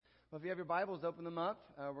Well, if you have your Bibles, open them up.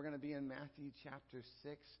 We're going to be in Matthew chapter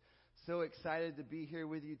 6. So excited to be here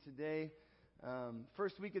with you today.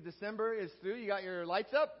 First week of December is through. You got your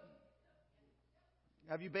lights up?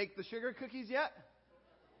 Have you baked the sugar cookies yet?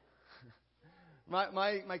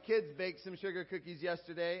 My kids baked some sugar cookies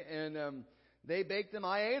yesterday, and they baked them.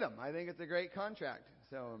 I ate them. I think it's a great contract.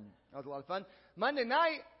 So that was a lot of fun. Monday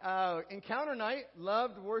night, encounter night.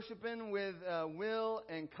 Loved worshiping with Will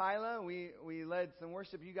and Kyla. We led some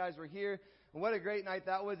worship. You guys were here. What a great night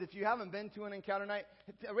that was. If you haven't been to an encounter night,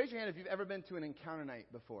 raise your hand if you've ever been to an encounter night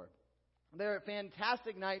before. They're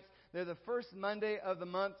fantastic nights. They're the first Monday of the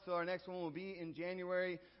month, so our next one will be in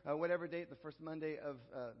January, whatever date the first Monday of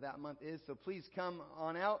that month is. So please come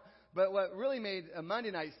on out. But what really made a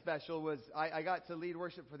Monday night special was I got to lead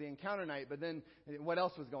worship for the encounter night, but then what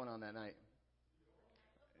else was going on that night?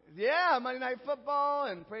 Yeah, Monday Night Football,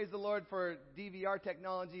 and praise the Lord for DVR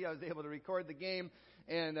technology. I was able to record the game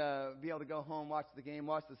and be able to go home, watch the game,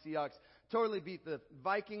 watch the Seahawks totally beat the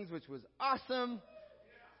Vikings, which was awesome.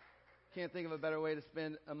 Can't think of a better way to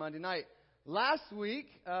spend a Monday night. Last week,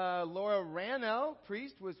 Laura Rano,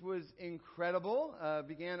 priest, was incredible.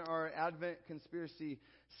 Began our Advent Conspiracy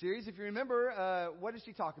series. If you remember, what did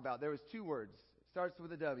she talk about? There was two words. It starts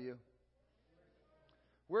with a W.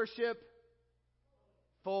 Worship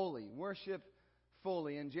fully. Worship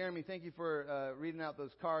fully. And Jeremy, thank you for reading out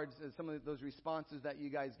those cards, some of those responses that you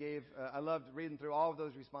guys gave. I loved reading through all of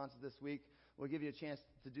those responses this week. We'll give you a chance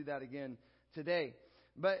to do that again today.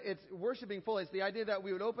 But it's worshiping fully. It's the idea that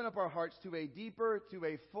we would open up our hearts to a deeper, to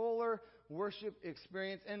a fuller worship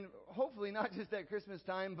experience. And hopefully not just at Christmas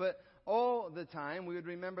time, but all the time. We would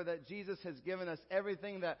remember that Jesus has given us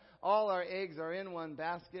everything, that all our eggs are in one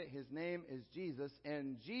basket. His name is Jesus.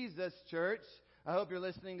 And Jesus, church, I hope you're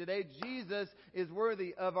listening today. Jesus is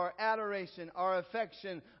worthy of our adoration, our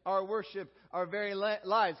affection, our worship, our very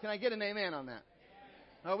lives. Can I get an amen on that?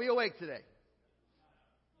 Are we awake today?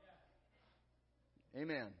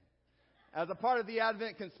 Amen. As a part of the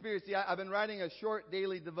Advent Conspiracy, I've been writing a short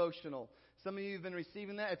daily devotional. Some of you have been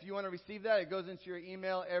receiving that. If you want to receive that, it goes into your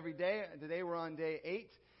email every day. Today we're on day 8,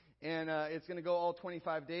 and it's going to go all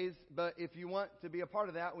 25 days. But if you want to be a part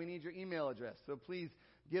of that, we need your email address. So please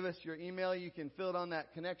give us your email. You can fill it on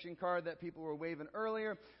that connection card that people were waving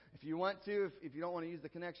earlier. If you want to, if you don't want to use the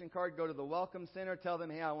connection card, go to the Welcome Center. Tell them,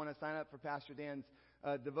 hey, I want to sign up for Pastor Dan's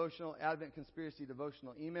devotional, Advent Conspiracy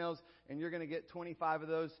devotional emails, and you're going to get 25 of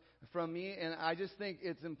those from me. And I just think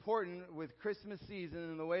it's important with Christmas season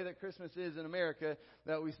and the way that Christmas is in America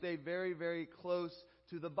that we stay very, very close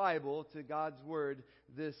to the Bible, to God's Word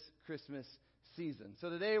this Christmas season. So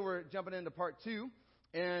today we're jumping into part 2.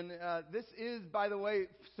 And this is, by the way,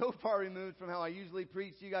 so far removed from how I usually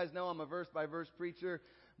preach. You guys know I'm a verse-by-verse preacher,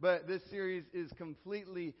 but this series is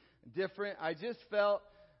completely different. I just felt,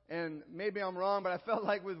 and maybe I'm wrong, but I felt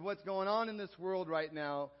like with what's going on in this world right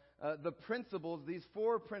now, the principles, these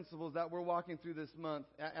 4 principles that we're walking through this month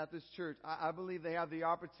at this church, I believe they have the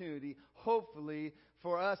opportunity, hopefully,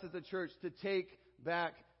 for us as a church to take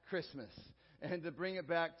back Christmas and to bring it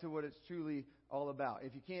back to what it's truly all about.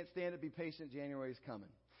 If you can't stand it, be patient. January's coming.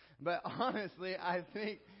 But honestly, I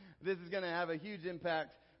think this is going to have a huge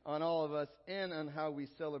impact on all of us and on how we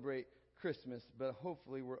celebrate Christmas. But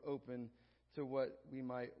hopefully we're open to what we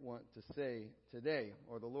might want to say today,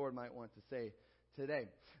 or the Lord might want to say today.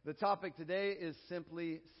 The topic today is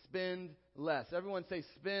simply spend less. Everyone say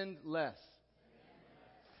spend less.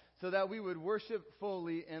 So that we would worship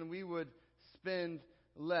fully and we would spend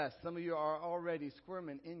less. Some of you are already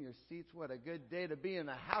squirming in your seats. What a good day to be in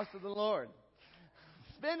the house of the Lord.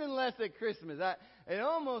 Spending less at Christmas. It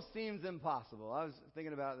almost seems impossible. I was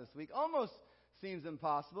thinking about it this week. Almost seems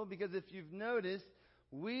impossible because if you've noticed,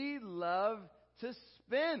 we love to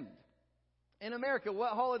spend. In America,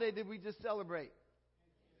 what holiday did we just celebrate?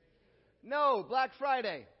 No, Black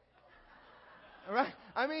Friday. All right?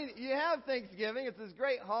 I mean, you have Thanksgiving. It's this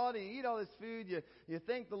great holiday. You eat all this food. You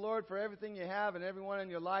thank the Lord for everything you have and everyone in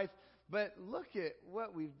your life. But look at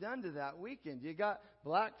what we've done to that weekend. You got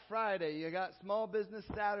Black Friday. You got Small Business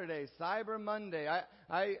Saturday, Cyber Monday.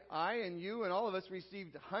 I and you and all of us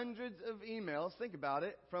received hundreds of emails, think about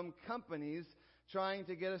it, from companies trying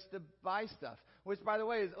to get us to buy stuff. Which, by the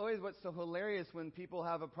way, is always what's so hilarious when people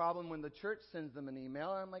have a problem when the church sends them an email.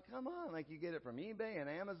 I'm like, come on, like you get it from eBay and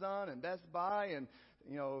Amazon and Best Buy and,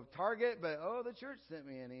 Target, but, the church sent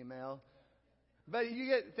me an email. But you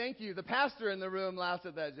get, thank you. The pastor in the room laughs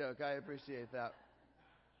at that joke. I appreciate that.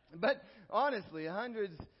 But honestly,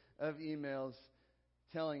 hundreds of emails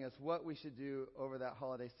telling us what we should do over that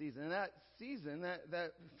holiday season. And that season,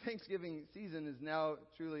 that Thanksgiving season is now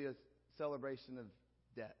truly a celebration of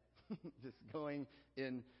debt. Just going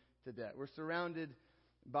in to debt. We're surrounded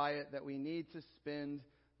by it that we need to spend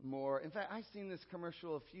more. In fact, I've seen this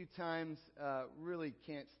commercial a few times. Really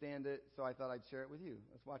can't stand it, so I thought I'd share it with you.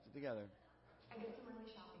 Let's watch it together. I did some early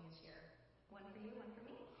shopping this year. One for you, one for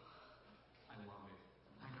me. I love it.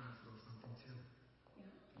 I got us a little something too.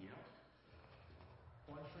 Yeah. Yep.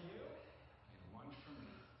 One for you and one for me.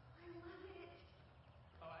 I love it.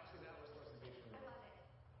 Oh, actually, that was supposed to be for me. I love it.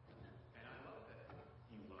 And I love that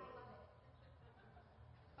you love it.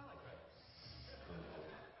 I love it. I like that.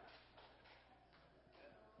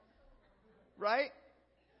 Right?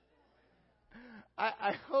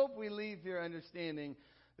 I hope we leave here understanding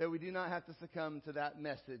that we do not have to succumb to that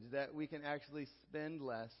message, that we can actually spend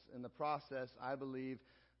less in the process, I believe,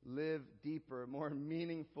 live deeper, more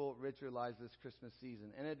meaningful, richer lives this Christmas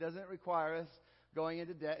season. And it doesn't require us going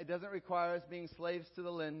into debt. It doesn't require us being slaves to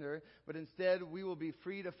the lender, but instead we will be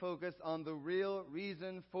free to focus on the real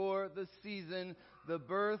reason for the season, the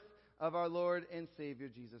birth of our Lord and Savior,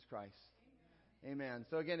 Jesus Christ. Amen.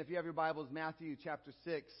 So again, if you have your Bibles, Matthew chapter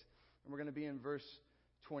 6, and we're going to be in verse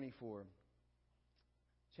 24.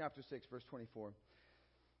 Chapter 6, verse 24.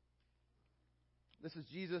 This is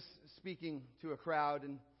Jesus speaking to a crowd,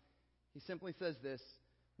 and he simply says this: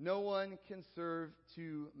 "No one can serve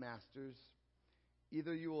two masters.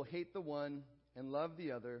 Either you will hate the one and love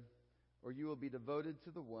the other, or you will be devoted to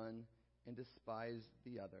the one and despise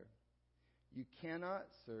the other. You cannot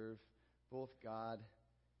serve both God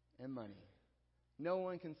and money." No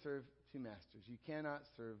one can serve two masters. You cannot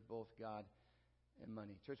serve both God and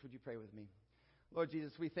money. Church, would you pray with me? Lord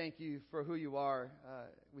Jesus, we thank you for who you are.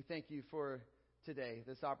 We thank you for today,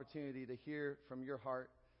 this opportunity to hear from your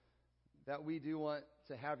heart, that we do want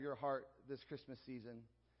to have your heart this Christmas season.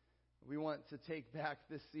 We want to take back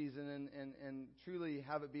this season and truly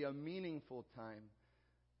have it be a meaningful time,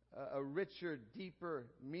 a richer, deeper,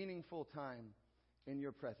 meaningful time in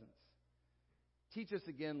your presence. Teach us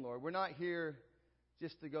again, Lord. We're not here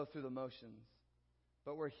just to go through the motions,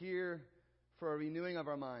 but we're here for a renewing of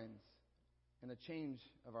our minds and a change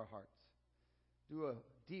of our hearts. Do a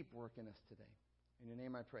deep work in us today. In your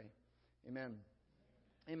name I pray. Amen.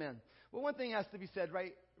 Amen. Well, one thing has to be said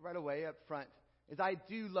right away up front is I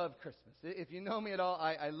do love Christmas. If you know me at all,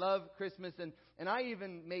 I love Christmas, and I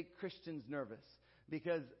even make Christians nervous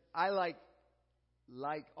because I like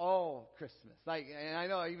all Christmas. And I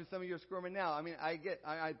know even some of you are squirming now. I mean,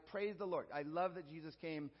 I praise the Lord. I love that Jesus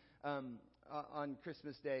came on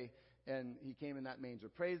Christmas Day, and he came in that manger.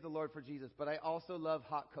 Praise the Lord for Jesus. But I also love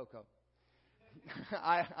hot cocoa.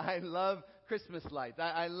 I love Christmas lights.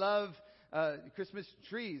 I love Christmas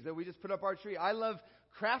trees that we just put up our tree. I love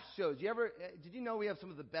craft shows. Did you know we have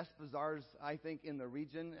some of the best bazaars, I think, in the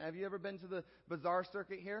region? Have you ever been to the bazaar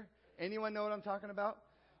circuit here? Anyone know what I'm talking about?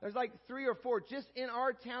 There's like 3 or 4 just in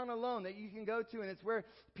our town alone that you can go to, and it's where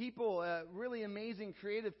people, really amazing,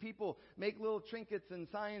 creative people, make little trinkets and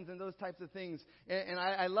signs and those types of things. And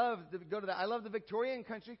I love to go to that. I love the Victorian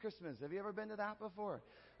Country Christmas. Have you ever been to that before?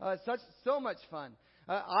 So much fun.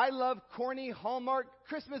 I love corny Hallmark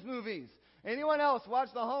Christmas movies. Anyone else watch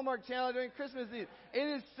the Hallmark Channel during Christmas Eve?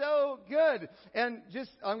 It is so good. And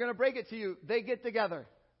I'm going to break it to you. They get together.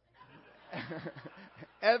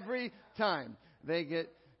 Every time they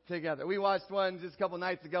get together. We watched one just a couple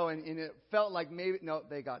nights ago, and it felt like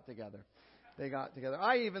they got together. They got together.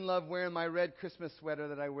 I even love wearing my red Christmas sweater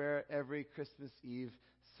that I wear every Christmas Eve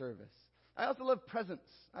service. I also love presents.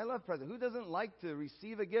 I love presents. Who doesn't like to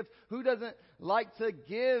receive a gift? Who doesn't like to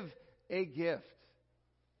give a gift?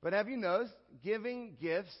 But have you noticed, giving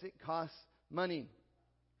gifts, it costs money.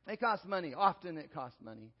 It costs money. Often it costs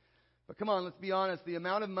money. But come on, let's be honest. The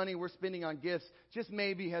amount of money we're spending on gifts just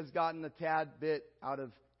maybe has gotten a tad bit out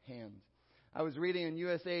of hand. I was reading in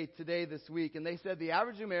USA Today this week, and they said the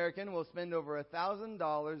average American will spend over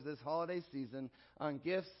 $1,000 this holiday season on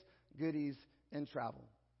gifts, goodies, and travel.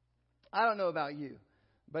 I don't know about you,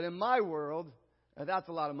 but in my world, that's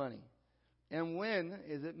a lot of money. And when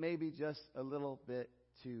is it maybe just a little bit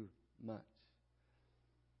too much?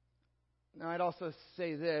 Now, I'd also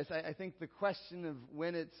say this. I think the question of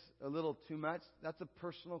when it's a little too much, that's a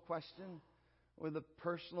personal question with a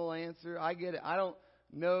personal answer. I get it. I don't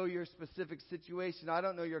know your specific situation. I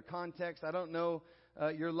don't know your context. I don't know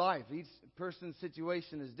your life. Each person's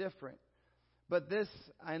situation is different. But this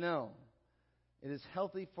I know. It is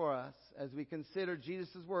healthy for us, as we consider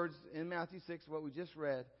Jesus' words in Matthew 6, what we just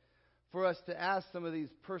read, for us to ask some of these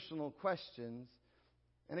personal questions.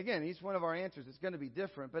 And again, each one of our answers is going to be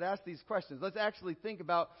different, but ask these questions. Let's actually think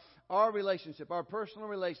about our relationship, our personal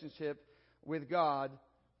relationship with God,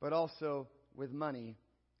 but also with money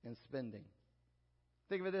and spending.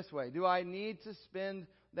 Think of it this way. Do I need to spend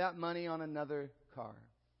that money on another car?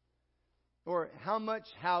 Or how much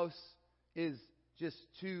house is just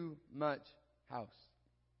too much house?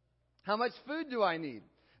 How much food do I need?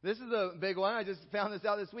 This is a big one. I just found this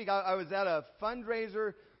out this week. I was at a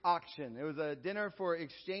fundraiser auction. It was a dinner for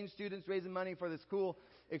exchange students, raising money for this cool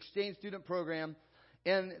exchange student program.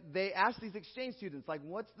 And they asked these exchange students, like,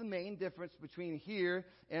 what's the main difference between here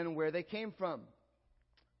and where they came from?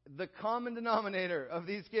 The common denominator of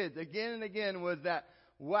these kids, again and again, was that,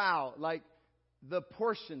 wow, like, the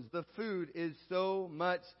portions, the food is so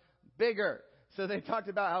much bigger. So they talked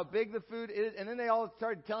about how big the food is, and then they all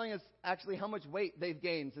started telling us actually how much weight they've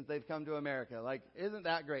gained since they've come to America. Like, isn't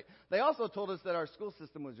that great? They also told us that our school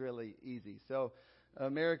system was really easy. So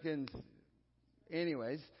Americans,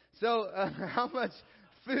 anyways. So how much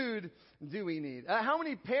food do we need? How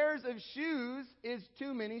many pairs of shoes is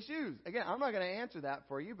too many shoes? Again, I'm not going to answer that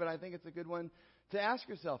for you, but I think it's a good one to ask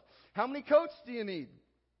yourself. How many coats do you need?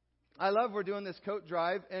 I love we're doing this coat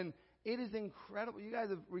drive, and it is incredible. You guys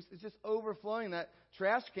it's just overflowing that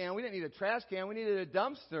trash can. We didn't need a trash can. We needed a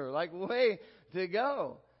dumpster, like way to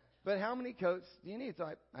go. But how many coats do you need? So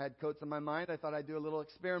I had coats in my mind. I thought I'd do a little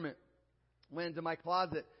experiment. Went into my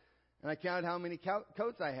closet, and I counted how many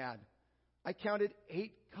coats I had. I counted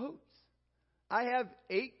 8 coats. I have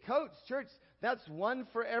 8 coats. Church, that's one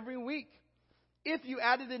for every week. If you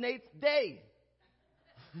added an 8th day,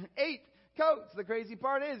 8 coats. The crazy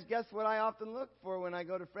part is, guess what I often look for when I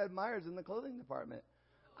go to Fred Meyer's in the clothing department?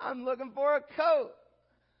 I'm looking for a coat.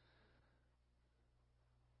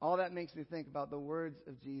 All that makes me think about the words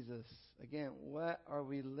of Jesus. Again, what are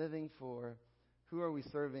we living for? Who are we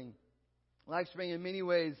serving? LifeSpring, in many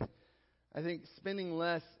ways, I think spending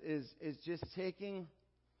less is just taking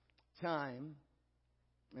time,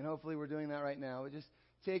 and hopefully we're doing that right now, but just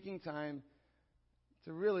taking time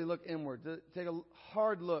to really look inward, to take a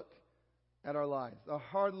hard look at our lives, a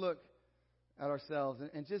hard look at ourselves,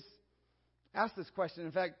 and just ask this question.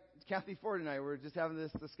 In fact, Kathy Ford and I were just having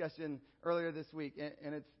this discussion earlier this week,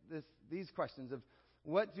 and it's these questions of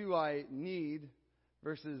what do I need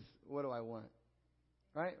versus what do I want,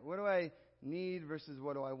 right? What do I need versus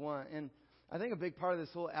what do I want? And I think a big part of this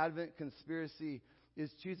whole Advent conspiracy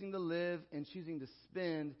is choosing to live and choosing to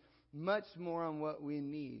spend much more on what we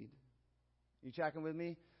need. You tracking with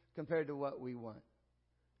me? Compared to what we want.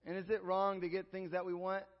 And is it wrong to get things that we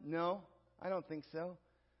want? No, I don't think so.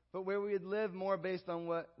 But where we would live more based on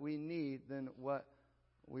what we need than what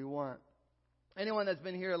we want. Anyone that's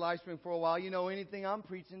been here at LifeSpring for a while, you know anything I'm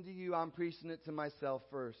preaching to you, I'm preaching it to myself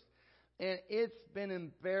first. And it's been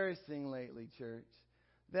embarrassing lately, church,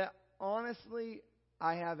 that honestly,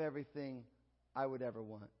 I have everything I would ever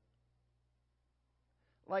want.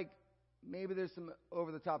 Like, maybe there's some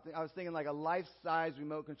over-the-top thing. I was thinking like a life-size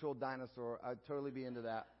remote-controlled dinosaur. I'd totally be into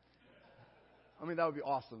that. I mean, that would be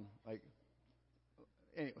awesome. Like,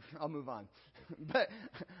 anyway, I'll move on.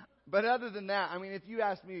 But other than that, I mean, if you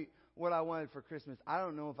asked me what I wanted for Christmas, I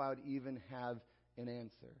don't know if I would even have an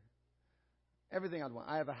answer. Everything I'd want.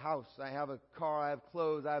 I have a house. I have a car. I have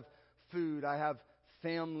clothes. I have food. I have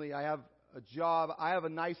family. I have a job. I have a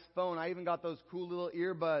nice phone. I even got those cool little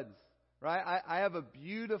earbuds. Right? I have a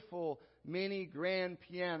beautiful mini grand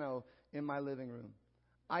piano in my living room.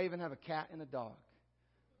 I even have a cat and a dog.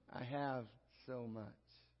 I have so much.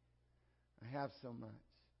 I have so much.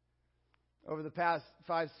 Over the past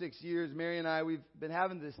 5-6 years, Mary and I, we've been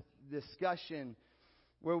having this discussion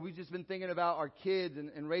where we've just been thinking about our kids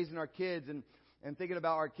and raising our kids and thinking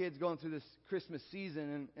about our kids going through this Christmas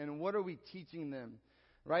season and what are we teaching them?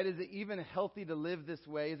 Right? Is it even healthy to live this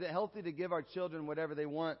way? Is it healthy to give our children whatever they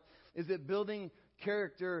want? Is it building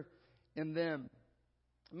character in them?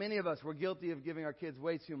 Many of us were guilty of giving our kids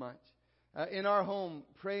way too much. In our home,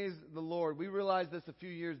 praise the Lord, we realized this a few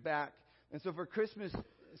years back. And so for Christmas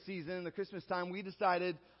season, the Christmas time, we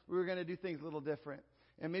decided we were going to do things a little different.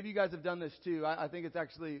 And maybe you guys have done this too. I think it's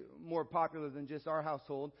actually more popular than just our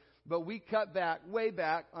household. But we cut back, way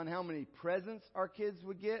back, on how many presents our kids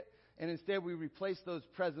would get. And instead we replaced those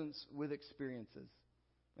presents with experiences.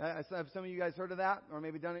 Have some of you guys heard of that? Or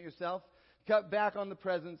maybe done it yourself? Cut back on the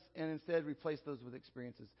presents and instead replace those with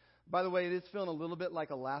experiences. By the way, it is feeling a little bit like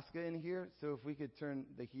Alaska in here. So if we could turn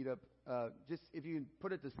the heat up, just if you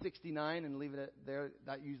put it to 69 and leave it there,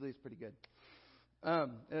 that usually is pretty good.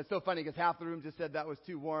 And it's so funny because half the room just said that was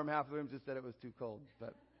too warm. Half the room just said it was too cold.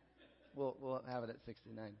 But we'll have it at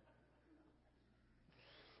 69.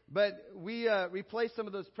 But we replaced some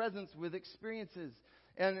of those presents with experiences.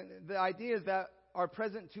 And the idea is that our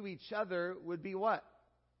present to each other would be what?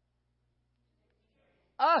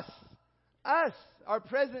 Us. Us. Our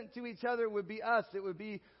present to each other would be us. It would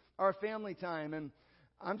be our family time. And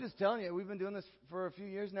I'm just telling you, we've been doing this for a few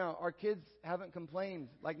years now. Our kids haven't complained,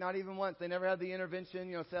 like not even once. They never had the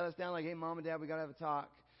intervention, set us down like, hey, Mom and Dad, we got to have a talk.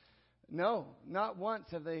 No, not once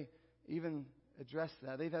have they even addressed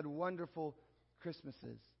that. They've had wonderful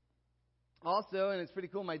Christmases. Also, and it's pretty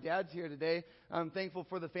cool, my dad's here today. I'm thankful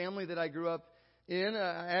for the family that I grew up in.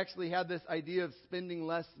 I actually had this idea of spending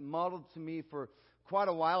less modeled to me for quite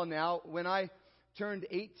a while now. When I turned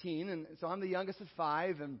 18, and so I'm the youngest of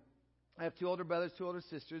 5, and I have 2 older brothers, 2 older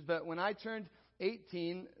sisters. But when I turned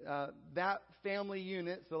 18, that family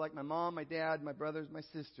unit, so like my mom, my dad, my brothers, my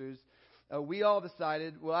sisters, we all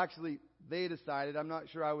decided, well, actually, they decided, I'm not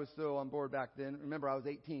sure I was so on board back then. Remember, I was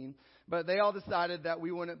 18. But they all decided that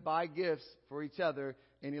we wouldn't buy gifts for each other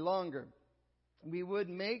any longer. We would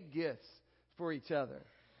make gifts for each other.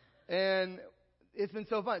 And it's been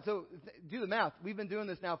so fun. So do the math. We've been doing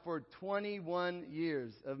this now for 21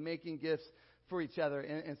 years of making gifts for each other.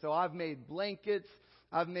 And so I've made blankets.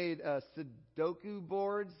 I've made Sudoku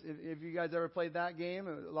boards, if you guys ever played that game.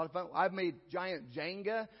 It was a lot of fun. I've made giant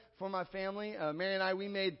Jenga for my family. Mary and I, we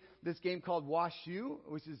made this game called Wash You,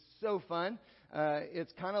 which is so fun.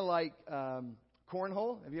 It's kind of like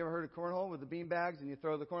cornhole. Have you ever heard of cornhole with the bean bags and you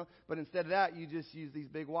throw the cornhole? But instead of that, you just use these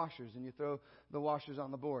big washers and you throw the washers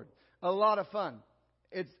on the board. A lot of fun.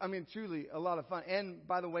 Truly a lot of fun. And,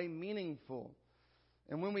 by the way, meaningful.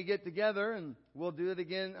 And when we get together, and we'll do it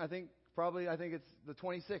again, I think it's the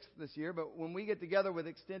 26th this year, but when we get together with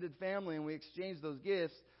extended family and we exchange those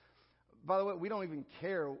gifts, by the way, we don't even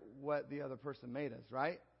care what the other person made us,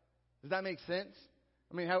 right? Does that make sense?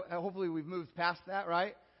 Hopefully we've moved past that,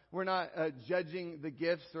 right? We're not judging the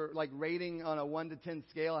gifts or like rating on a 1 to 10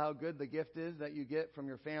 scale how good the gift is that you get from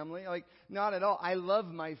your family. Like, not at all. I love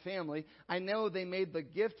my family. I know they made the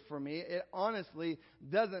gift for me. It honestly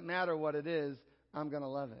doesn't matter what it is. I'm going to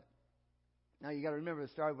love it. Now, you got to remember, it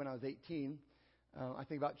started when I was 18. I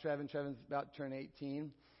think about Trevin. Trevin's about to turn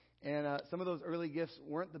 18. And some of those early gifts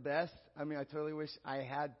weren't the best. I totally wish I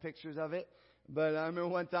had pictures of it. But I remember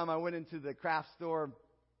one time I went into the craft store,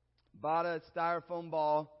 bought a styrofoam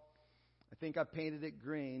ball. I think I painted it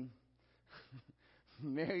green.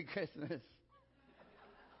 Merry Christmas.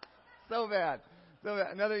 So bad.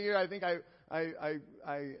 Another year, I think I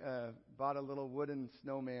bought a little wooden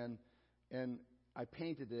snowman, and I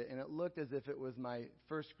painted it, and it looked as if it was my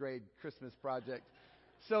first grade Christmas project.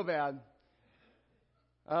 So bad.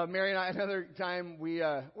 Mary and I, another time,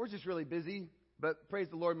 we're just really busy, but praise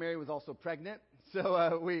the Lord, Mary was also pregnant.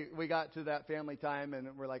 So we got to that family time,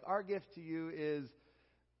 and we're like, our gift to you is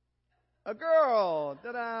a girl.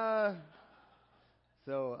 Ta-da!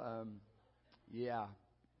 So, yeah.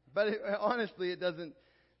 But honestly, it doesn't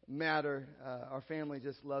matter. Our family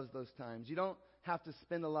just loves those times. You don't have to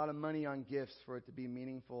spend a lot of money on gifts for it to be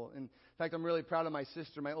meaningful. In fact, I'm really proud of my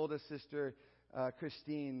sister, my oldest sister,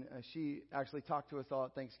 Christine. She actually talked to us all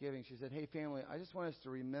at Thanksgiving. She said, hey, family, I just want us to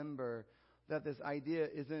remember that this idea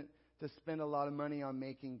isn't to spend a lot of money on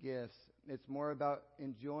making gifts. It's more about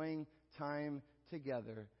enjoying time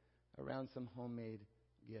together around some homemade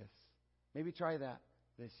gifts. Maybe try that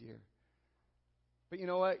this year. But you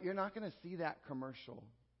know what? You're not going to see that commercial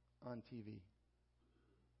on TV.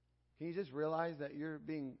 Can you just realize that you're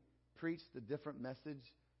being preached a different message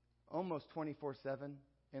almost 24/7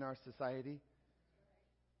 in our society?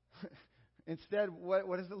 Instead,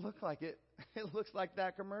 what does it look like? It looks like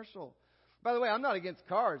that commercial. By the way, I'm not against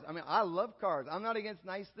cars. I love cars. I'm not against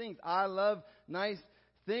nice things. I love nice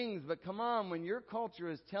things. But come on, when your culture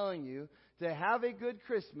is telling you to have a good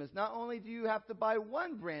Christmas, not only do you have to buy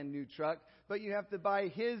one brand new truck, but you have to buy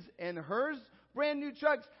his and hers brand new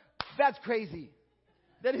trucks, that's crazy.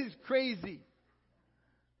 That is crazy.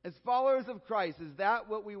 As followers of Christ, is that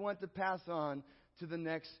what we want to pass on to the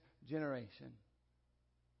next generation?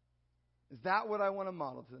 Is that what I want to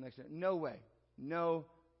model to the next generation? No way. No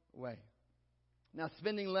way. Now,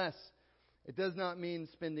 spending less, it does not mean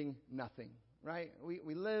spending nothing, right?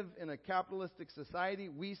 We live in a capitalistic society.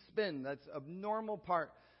 We spend. That's a normal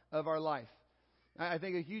part of our life. I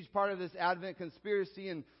think a huge part of this Advent conspiracy,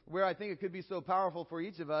 and where I think it could be so powerful for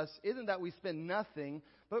each of us, isn't that we spend nothing,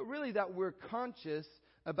 but really that we're conscious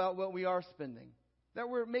about what we are spending. That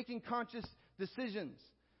we're making conscious decisions.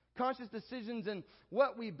 Conscious decisions in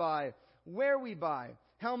what we buy, where we buy,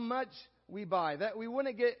 how much we buy. That we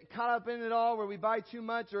wouldn't get caught up in it all where we buy too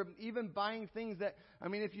much, or even buying things that,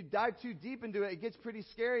 if you dive too deep into it, it gets pretty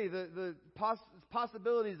scary. The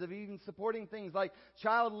possibilities of even supporting things like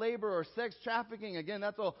child labor or sex trafficking. Again,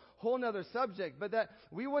 that's a whole nother subject. But that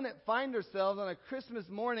we wouldn't find ourselves on a Christmas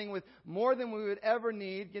morning with more than we would ever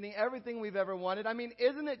need, getting everything we've ever wanted. I mean,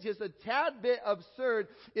 isn't it just a tad bit absurd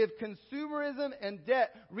if consumerism and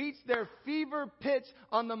debt reach their fever pitch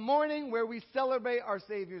on the morning where we celebrate our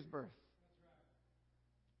Savior's birth?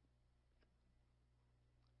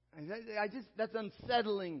 That's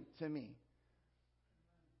unsettling to me.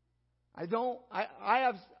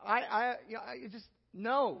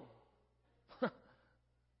 No.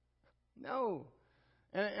 No.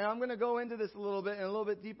 And I'm going to go into this a little bit and a little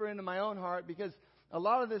bit deeper into my own heart, because a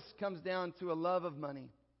lot of this comes down to a love of money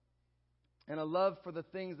and a love for the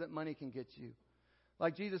things that money can get you.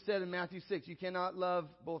 Like Jesus said in Matthew 6, you cannot love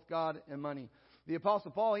both God and money. The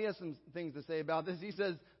Apostle Paul, he has some things to say about this. He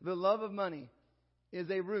says, the love of money is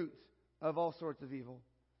a root of all sorts of evil.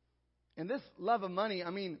 And this love of money, I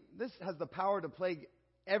mean, this has the power to plague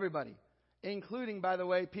everybody, including, by the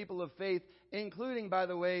way, people of faith, including, by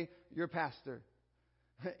the way, your pastor.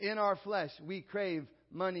 In our flesh, we crave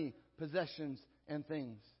money, possessions, and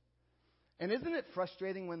things. And isn't it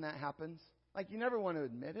frustrating when that happens? Like, you never want to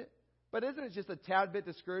admit it. But isn't it just a tad bit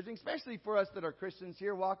discouraging, especially for us that are Christians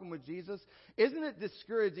here walking with Jesus? Isn't it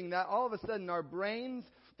discouraging that all of a sudden our brains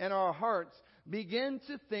and our hearts begin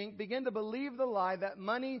to believe the lie that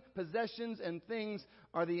money, possessions, and things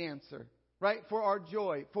are the answer, right? For our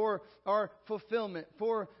joy, for our fulfillment,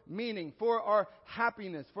 for meaning, for our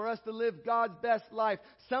happiness, for us to live God's best life.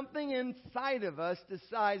 Something inside of us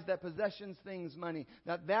decides that possessions, things, money,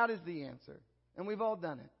 that is the answer. And we've all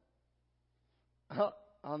done it.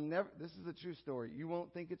 This is a true story. You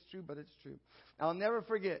won't think it's true, but it's true. I'll never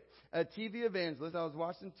forget a TV evangelist. I was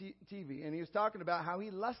watching TV, and he was talking about how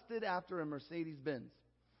he lusted after a Mercedes-Benz.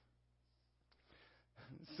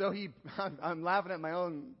 So I'm laughing at my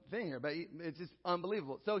own thing here, but it's just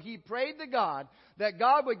unbelievable. So he prayed to God that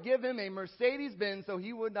God would give him a Mercedes-Benz so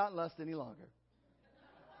he would not lust any longer.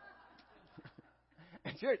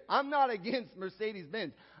 And church, I'm not against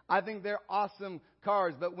Mercedes-Benz. I think they're awesome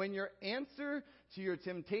cars. But when your answer to your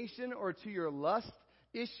temptation or to your lust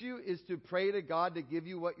issue is to pray to God to give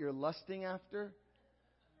you what you're lusting after,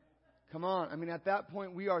 come on. I mean, at that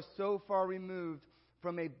point, we are so far removed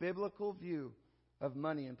from a biblical view of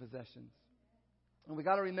money and possessions. And we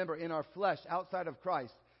got to remember, in our flesh, outside of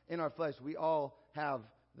Christ, in our flesh, we all have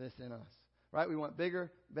this in us. Right? We want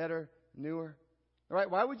bigger, better, newer. All right?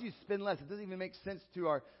 Why would you spend less? It doesn't even make sense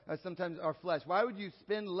to sometimes our flesh. Why would you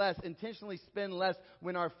spend less, intentionally spend less,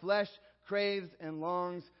 when our flesh craves and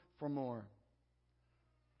longs for more?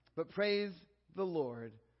 But praise the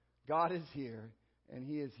Lord. God is here, and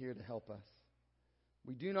He is here to help us.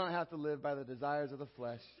 We do not have to live by the desires of the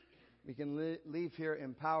flesh. We can leave here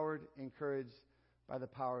empowered, encouraged by the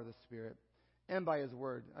power of the Spirit and by His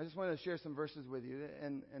Word. I just want to share some verses with you,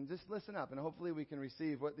 and just listen up, and hopefully we can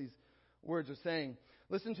receive what these words are saying.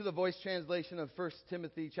 Listen to the Voice translation of 1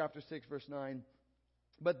 Timothy chapter 6, verse 9.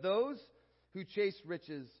 But those who chase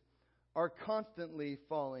riches are constantly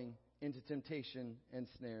falling into temptation and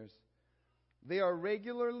snares. They are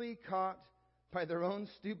regularly caught by their own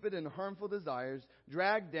stupid and harmful desires,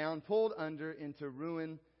 dragged down, pulled under into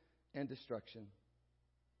ruin and destruction.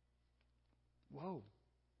 Whoa.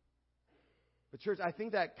 But church, I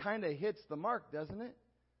think that kind of hits the mark, doesn't it?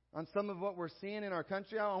 On some of what we're seeing in our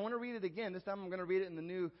country. I want to read it again. This time I'm going to read it in the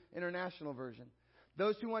New International Version.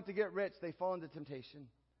 Those who want to get rich, they fall into temptation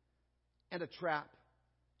and a trap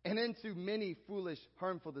and into many foolish,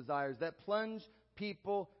 harmful desires that plunge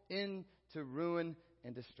people into ruin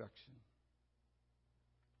and destruction.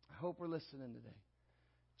 I hope we're listening today.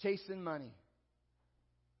 Chasing money.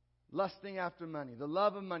 Lusting after money. The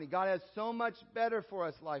love of money. God has so much better for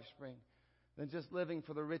us, LifeSpring, than just living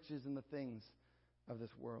for the riches and the things of this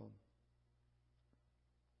world.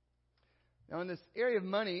 Now, in this area of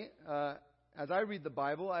money, as I read the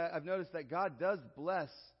Bible, I've noticed that God does bless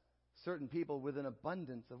certain people with an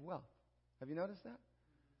abundance of wealth. Have you noticed that?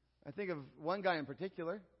 I think of one guy in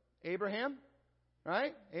particular, Abraham,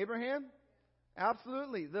 right? Abraham?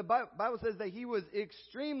 Absolutely. The Bible says that he was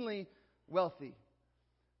extremely wealthy.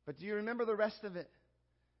 But do you remember the rest of it?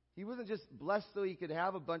 He wasn't just blessed so he could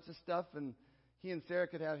have a bunch of stuff and he and Sarah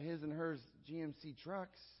could have his and hers GMC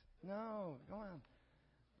trucks. No, go on.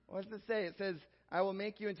 What does it say? It says, I will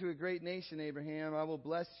make you into a great nation, Abraham. I will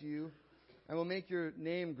bless you. I will make your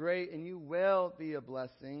name great, and you will be a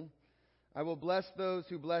blessing. I will bless those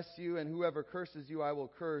who bless you, and whoever curses you, I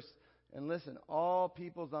will curse. And listen, all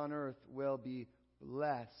peoples on earth will be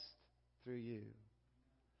blessed through you.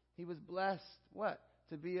 He was blessed, what?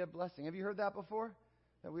 To be a blessing. Have you heard that before?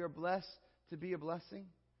 That we are blessed to be a blessing?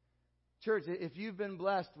 Church, if you've been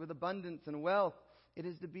blessed with abundance and wealth, it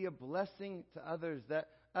is to be a blessing to others, that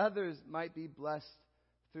others might be blessed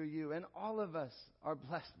through you. And all of us are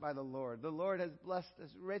blessed by the Lord. The Lord has blessed us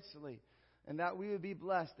richly, and that we would be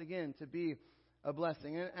blessed, again, to be a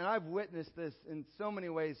blessing. And I've witnessed this in so many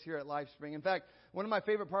ways here at LifeSpring. In fact, one of my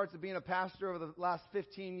favorite parts of being a pastor over the last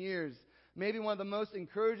 15 years, maybe one of the most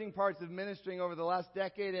encouraging parts of ministering over the last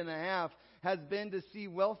decade and a half, has been to see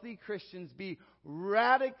wealthy Christians be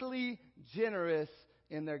radically generous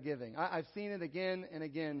in their giving. I've seen it again and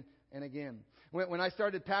again and again. When I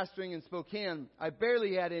started pastoring in Spokane, I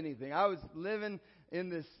barely had anything. I was living in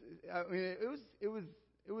this, it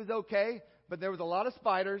was okay, but there was a lot of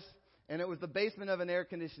spiders, and it was the basement of an air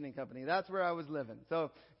conditioning company. That's where I was living.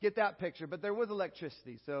 So get that picture. But there was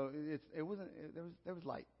electricity, so there was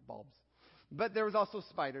light bulbs. But there was also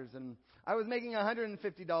spiders, and I was making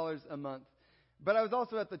 $150 a month. But I was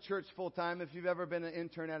also at the church full time. If you've ever been an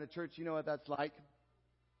intern at a church, you know what that's like.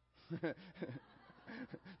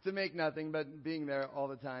 To make nothing but being there all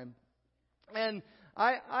the time. And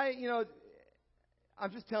I'm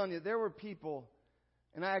just telling you, there were people,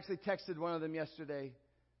 and I actually texted one of them yesterday,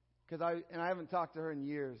 because I haven't talked to her in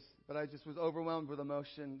years, but I just was overwhelmed with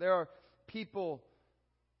emotion. There are people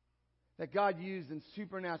that God used in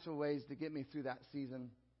supernatural ways to get me through that season.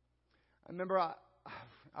 I remember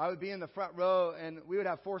I would be in the front row, and we would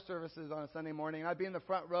have 4 services on a Sunday morning. I'd be in the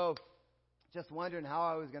front row just wondering how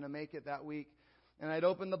I was going to make it that week. And I'd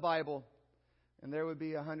open the Bible, and there would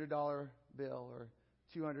be a $100 bill or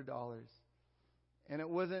 $200. And it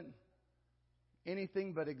wasn't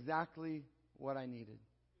anything but exactly what I needed.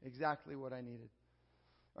 Exactly what I needed.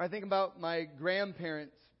 Or I think about my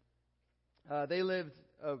grandparents. They lived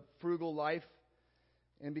a frugal life.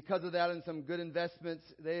 And because of that and some good investments,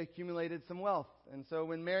 they accumulated some wealth. And so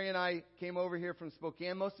when Mary and I came over here from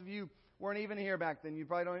Spokane, most of you weren't even here back then. You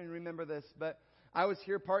probably don't even remember this. But I was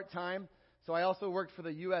here part-time. So I also worked for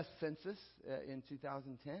the U.S. Census in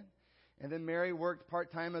 2010. And then Mary worked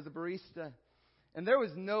part-time as a barista. And there was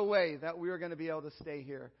no way that we were going to be able to stay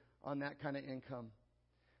here on that kind of income.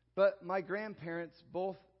 But my grandparents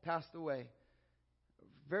both passed away.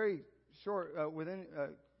 Very short, within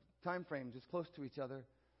time frame, just close to each other.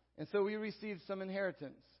 And so we received some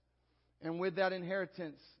inheritance. And with that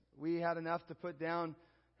inheritance, we had enough to put down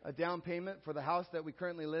a down payment for the house that we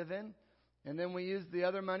currently live in. And then we used the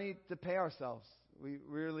other money to pay ourselves. We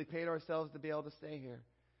really paid ourselves to be able to stay here.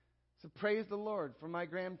 So praise the Lord for my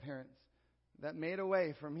grandparents that made a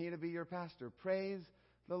way for me to be your pastor. Praise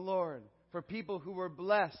the Lord for people who were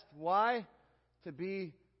blessed. Why? To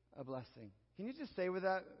be a blessing. Can you just say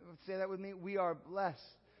that with me? We are blessed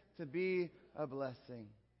to be a blessing.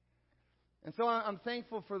 And so I'm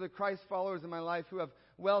thankful for the Christ followers in my life who have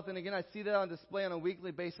wealth. And again, I see that on display on a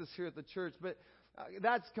weekly basis here at the church. But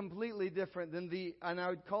that's completely different than and I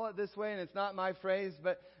would call it this way, and it's not my phrase,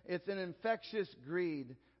 but it's an infectious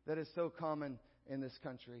greed that is so common in this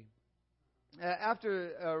country.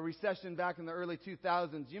 After a recession back in the early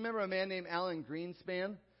 2000s, do you remember a man named Alan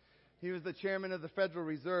Greenspan? He was the chairman of the Federal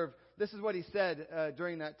Reserve. This is what he said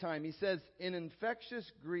during that time. He says, "An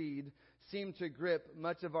infectious greed seemed to grip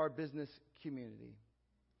much of our business community.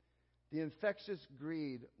 The infectious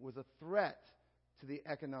greed was a threat to the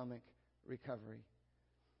economic recovery."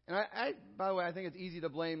 And by the way, I think it's easy to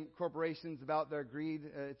blame corporations about their greed.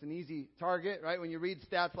 It's an easy target, right? When you read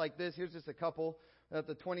stats like this, here's just a couple. That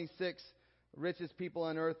the 26 richest people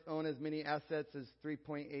on earth own as many assets as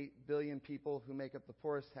 3.8 billion people who make up the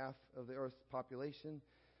poorest half of the earth's population.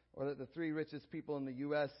 Or that the 3 richest people in the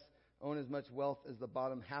U.S. own as much wealth as the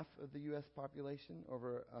bottom half of the U.S. population,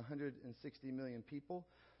 over 160 million people.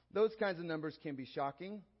 Those kinds of numbers can be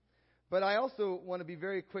shocking. But I also want to be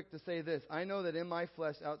very quick to say this. I know that in my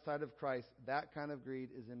flesh outside of Christ, that kind of greed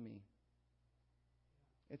is in me.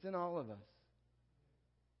 It's in all of us.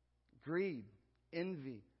 Greed,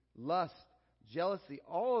 envy, lust, jealousy,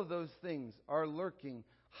 all of those things are lurking,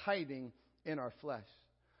 hiding in our flesh.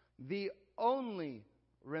 The only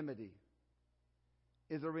remedy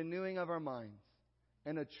is a renewing of our minds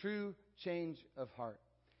and a true change of heart.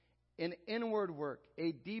 An inward work,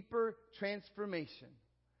 a deeper transformation.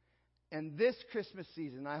 And this Christmas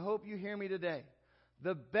season, I hope you hear me today,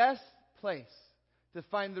 the best place to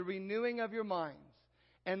find the renewing of your minds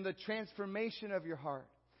and the transformation of your heart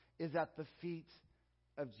is at the feet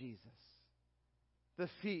of Jesus. The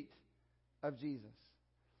feet of Jesus.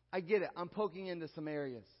 I get it. I'm poking into some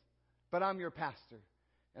areas, but I'm your pastor,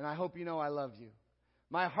 and I hope you know I love you.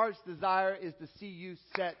 My heart's desire is to see you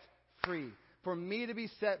set free. For me to be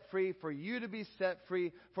set free, for you to be set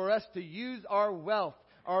free, for us to use our wealth,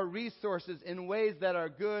 our resources in ways that are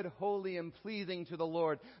good, holy, and pleasing to the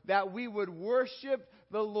Lord. That we would worship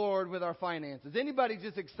the Lord with our finances. Anybody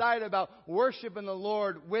just excited about worshiping the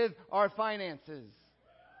Lord with our finances?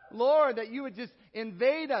 Lord, that you would just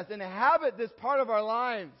invade us, inhabit this part of our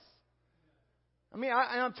lives. I mean,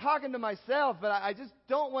 I'm talking to myself, but I just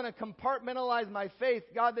don't want to compartmentalize my faith.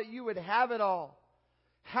 God, that you would have it all.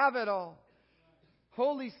 Have it all.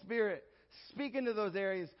 Holy Spirit, speak into those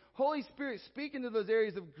areas. Holy Spirit, speak into those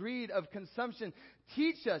areas of greed, of consumption.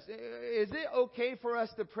 Teach us. Is it okay for us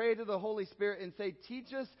to pray to the Holy Spirit and say,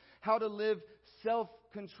 teach us how to live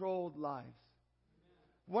self-controlled lives?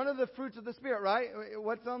 One of the fruits of the Spirit, right?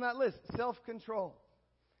 What's on that list? Self-control.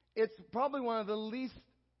 It's probably one of the least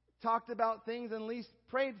talked about things and least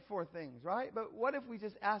prayed for things, right? But what if we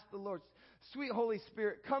just ask the Lord, sweet Holy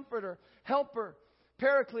Spirit, Comforter, Helper,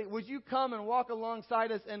 Paraclete, would you come and walk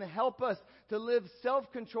alongside us and help us to live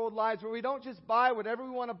self-controlled lives where we don't just buy whatever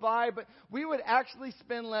we want to buy, but we would actually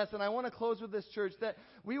spend less. And I want to close with this, church, that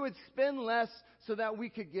we would spend less so that we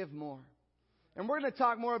could give more. And we're going to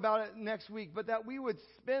talk more about it next week, but that we would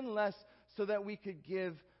spend less so that we could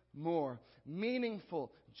give more.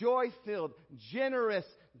 Meaningful, joy-filled, generous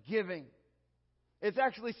giving. It's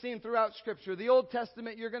actually seen throughout Scripture. The Old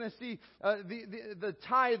Testament, you're going to see the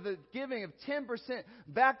tithe, the giving of 10%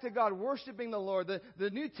 back to God, worshiping the Lord. The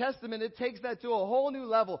New Testament, it takes that to a whole new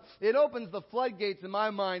level. It opens the floodgates in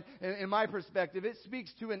my mind, in my perspective. It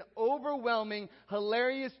speaks to an overwhelming,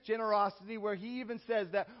 hilarious generosity where he even says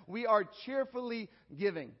that we are cheerfully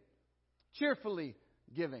giving. Cheerfully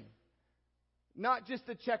giving. Not just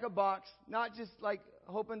to check a box, not just like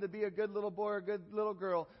hoping to be a good little boy or a good little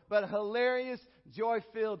girl, but hilarious,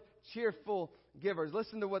 joy-filled, cheerful givers.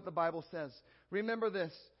 Listen to what the Bible says. Remember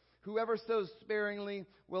this, whoever sows sparingly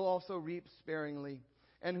will also reap sparingly,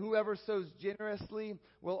 and whoever sows generously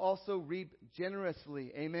will also reap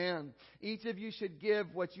generously. Amen. Each of you should give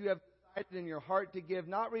what you have decided in your heart to give,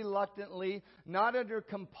 not reluctantly, not under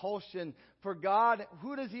compulsion. For God,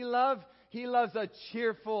 who does He love? He loves a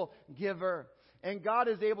cheerful giver. And God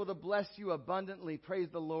is able to bless you abundantly, praise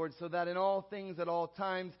the Lord, so that in all things at all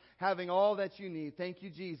times, having all that you need, thank you,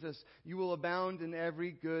 Jesus, you will abound in every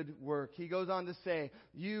good work. He goes on to say,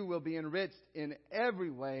 you will be enriched in every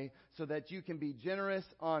way so that you can be generous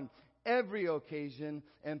on every occasion,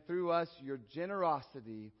 and through us, your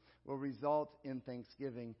generosity will result in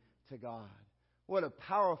thanksgiving to God. What a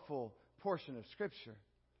powerful portion of Scripture.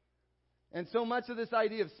 And so much of this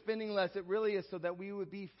idea of spending less, it really is so that we would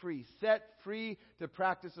be free, set free to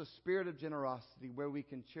practice a spirit of generosity where we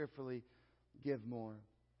can cheerfully give more.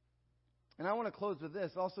 And I want to close with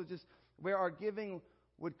this, also just where our giving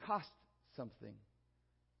would cost something.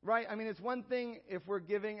 Right? I mean, it's one thing if we're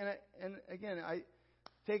giving, and again, I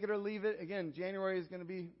take it or leave it. Again, January is going to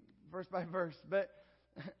be verse by verse. But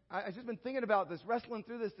I've just been thinking about this, wrestling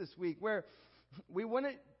through this week, where we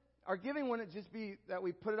wouldn't, our giving wouldn't just be that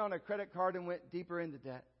we put it on a credit card and went deeper into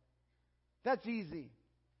debt. That's easy.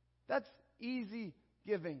 That's easy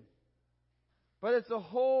giving. But it's a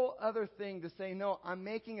whole other thing to say, no, I'm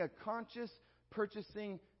making a conscious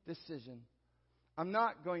purchasing decision. I'm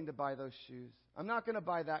not going to buy those shoes. I'm not going to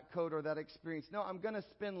buy that coat or that experience. No, I'm going to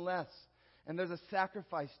spend less. And there's a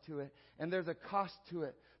sacrifice to it. And there's a cost to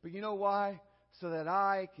it. But you know why? So that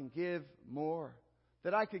I can give more.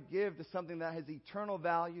 That I could give to something that has eternal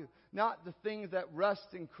value. Not the things that rust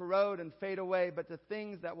and corrode and fade away, but the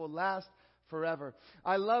things that will last forever.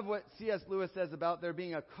 I love what C.S. Lewis says about there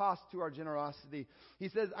being a cost to our generosity. He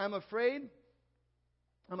says, I'm afraid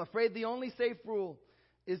the only safe rule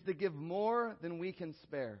is to give more than we can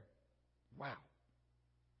spare. Wow.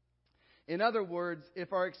 In other words,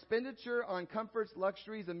 if our expenditure on comforts,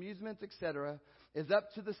 luxuries, amusements, etc., is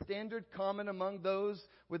up to the standard common among those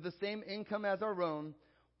with the same income as our own,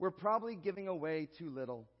 we're probably giving away too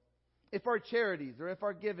little. If our charities or if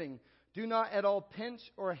our giving do not at all pinch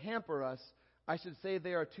or hamper us, I should say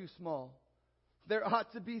they are too small. There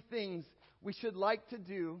ought to be things we should like to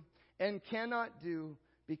do and cannot do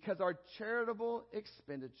because our charitable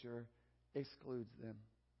expenditure excludes them.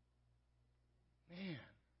 Man,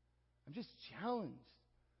 I'm just challenged.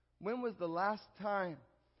 When was the last time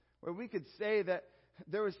where we could say that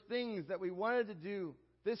there was things that we wanted to do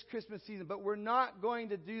this Christmas season, but we're not going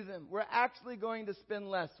to do them. We're actually going to spend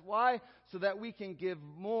less. Why? So that we can give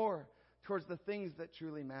more towards the things that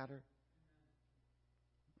truly matter.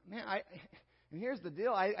 Man, and here's the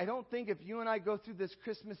deal. I don't think if you and I go through this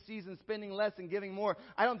Christmas season spending less and giving more,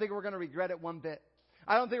 I don't think we're going to regret it one bit.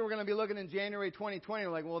 I don't think we're going to be looking in January 2020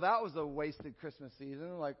 and like, well, that was a wasted Christmas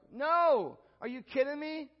season. Like, no! Are you kidding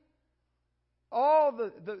me? All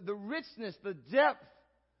the richness, the depth,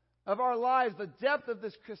 of our lives, the depth of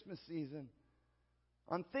this Christmas season,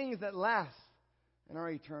 on things that last and are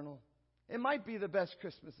eternal. It might be the best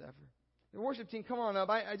Christmas ever. The worship team, come on up.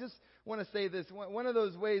 I just want to say this. One of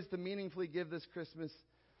those ways to meaningfully give this Christmas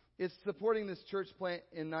is supporting this church plant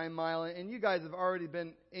in 9 Mile. And you guys have already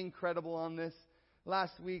been incredible on this.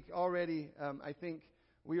 Last week already, I think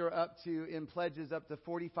we were up to, in pledges, up to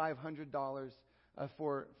 $4,500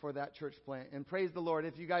 for that church plant. And praise the Lord.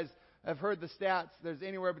 If you guys have heard the stats, there's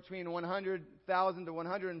anywhere between $100,000 to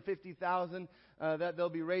 $150,000 that they'll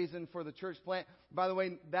be raising for the church plant. By the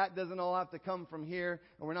way, that doesn't all have to come from here,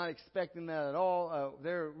 and we're not expecting that at all.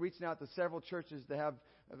 They're reaching out to several churches to have,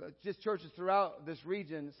 just churches throughout this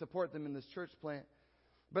region, support them in this church plant.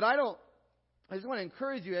 But I just want to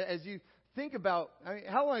encourage you as you think about,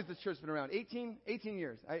 how long has this church been around? 18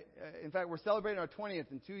 years. In fact, we're celebrating our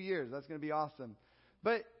 20th in 2 years. That's going to be awesome.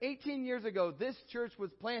 But 18 years ago, this church was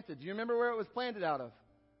planted. Do you remember where it was planted out of?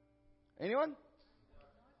 Anyone?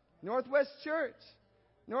 Northwest Church.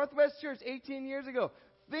 Northwest Church, 18 years ago.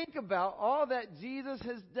 Think about all that Jesus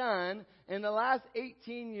has done in the last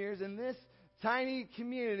 18 years in this tiny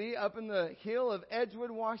community up in the hill of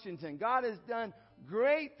Edgewood, Washington. God has done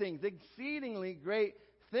great things, exceedingly great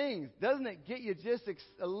things. Doesn't it get you just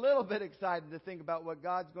a little bit excited to think about what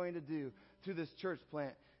God's going to do through this church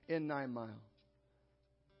plant in 9 Mile?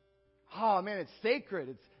 Oh, man, it's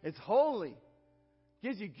sacred. It's holy.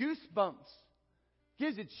 Gives you goosebumps.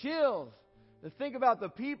 Gives you chills to think about the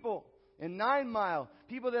people in 9 Mile.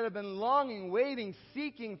 People that have been longing, waiting,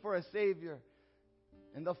 seeking for a Savior.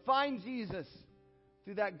 And they'll find Jesus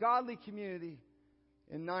through that godly community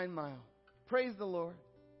in 9 Mile. Praise the Lord.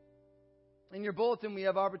 In your bulletin, we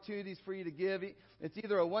have opportunities for you to give. It's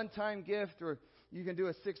either a one-time gift or you can do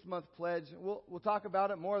a 6-month pledge. We'll talk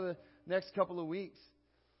about it more the next couple of weeks.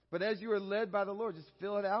 But as you are led by the Lord, just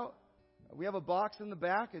fill it out. We have a box in the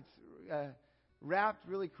back. It's wrapped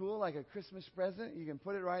really cool like a Christmas present. You can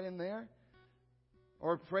put it right in there.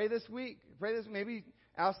 Or pray this week. Maybe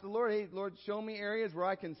ask the Lord, hey, Lord, show me areas where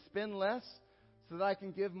I can spend less so that I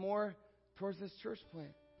can give more towards this church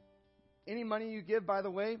plant. Any money you give, by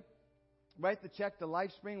the way, write the check to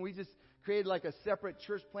LifeSpring. We just created like a separate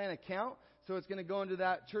church plant account. So it's going to go into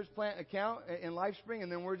that church plant account in LifeSpring,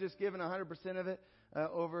 and then we're just giving 100% of it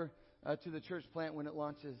over to the church plant when it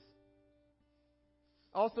launches.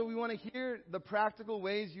 Also, we want to hear the practical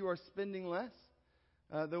ways you are spending less.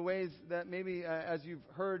 The ways that maybe as you've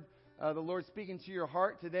heard the Lord speaking to your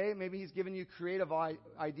heart today, maybe He's given you creative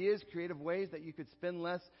ideas, creative ways that you could spend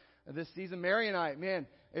less this season. Mary and I, man,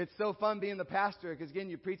 it's so fun being the pastor because, again,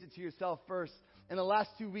 you preach it to yourself first. And the last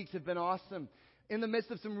 2 weeks have been awesome. In the midst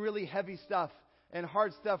of some really heavy stuff and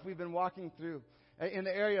hard stuff we've been walking through. In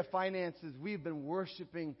the area of finances, we've been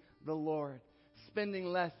worshiping the Lord, spending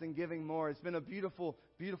less and giving more. It's been a beautiful,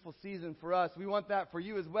 beautiful season for us. We want that for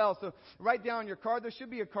you as well. So write down your card. There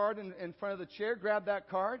should be a card in front of the chair. Grab that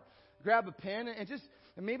card. Grab a pen.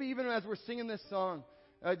 And maybe even as we're singing this song,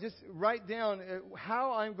 just write down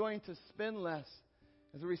how I'm going to spend less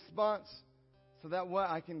as a response so that what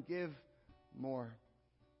I can give more.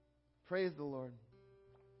 Praise the Lord.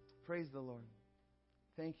 Praise the Lord.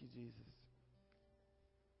 Thank you, Jesus.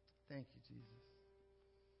 Thank you, Jesus.